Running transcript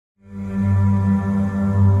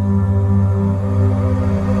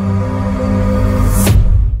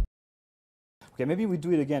maybe we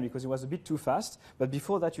do it again because it was a bit too fast. But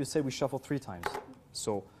before that, you said we shuffle 3 times.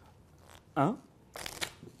 So, 1,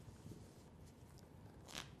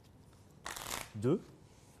 2,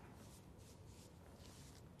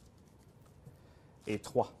 et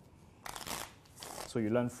 3. So you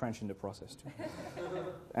learn French in the process too.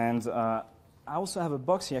 And I also have a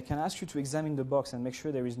box here. I can ask you to examine the box and make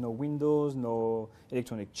sure there is no windows, no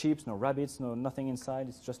electronic chips, no rabbits, nothing inside.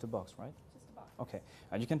 It's just a box, right? Just a box. Okay.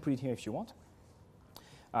 And you can put it here if you want.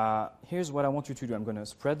 Here's what I want you to do. I'm going to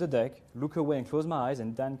spread the deck, look away and close my eyes,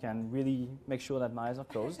 and Dan can really make sure that my eyes are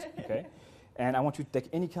closed. Okay. And I want you to take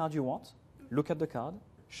any card you want, look at the card,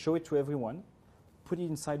 show it to everyone, put it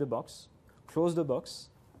inside the box, close the box,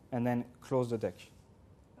 and then close the deck.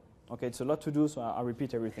 Okay, it's a lot to do, so I'll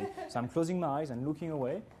repeat everything. So I'm closing my eyes and looking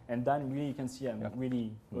away, and Dan, really, you can see I'm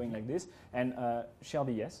really going like this. And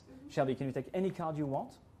Shelby, yes. Shelby, can you take any card you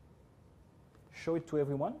want, show it to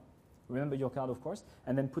everyone, remember your card, of course,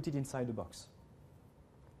 and then put it inside the box.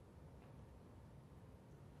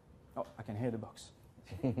 Oh, I can hear the box.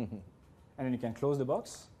 And then you can close the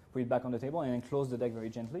box, put it back on the table, and then close the deck very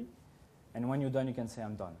gently. And when you're done, you can say,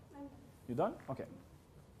 I'm done. You done? Okay.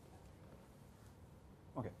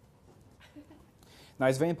 Okay. Now,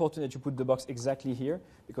 it's very important that you put the box exactly here,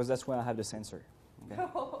 because that's where I have the sensor. Okay?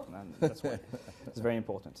 That's why. It's very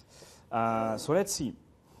important. So let's see.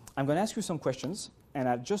 I'm going to ask you some questions, and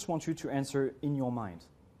I just want you to answer in your mind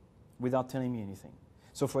without telling me anything.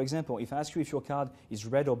 So, for example, if I ask you if your card is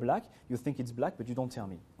red or black, you think it's black, but you don't tell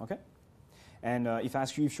me. Okay? And if I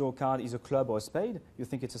ask you if your card is a club or a spade, you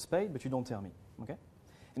think it's a spade, but you don't tell me. Okay?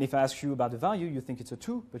 And if I ask you about the value, you think it's a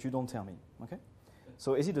 2, but you don't tell me. Okay?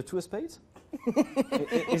 So is it a 2 of spades?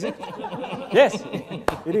 Is it? Yes,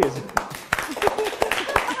 it is.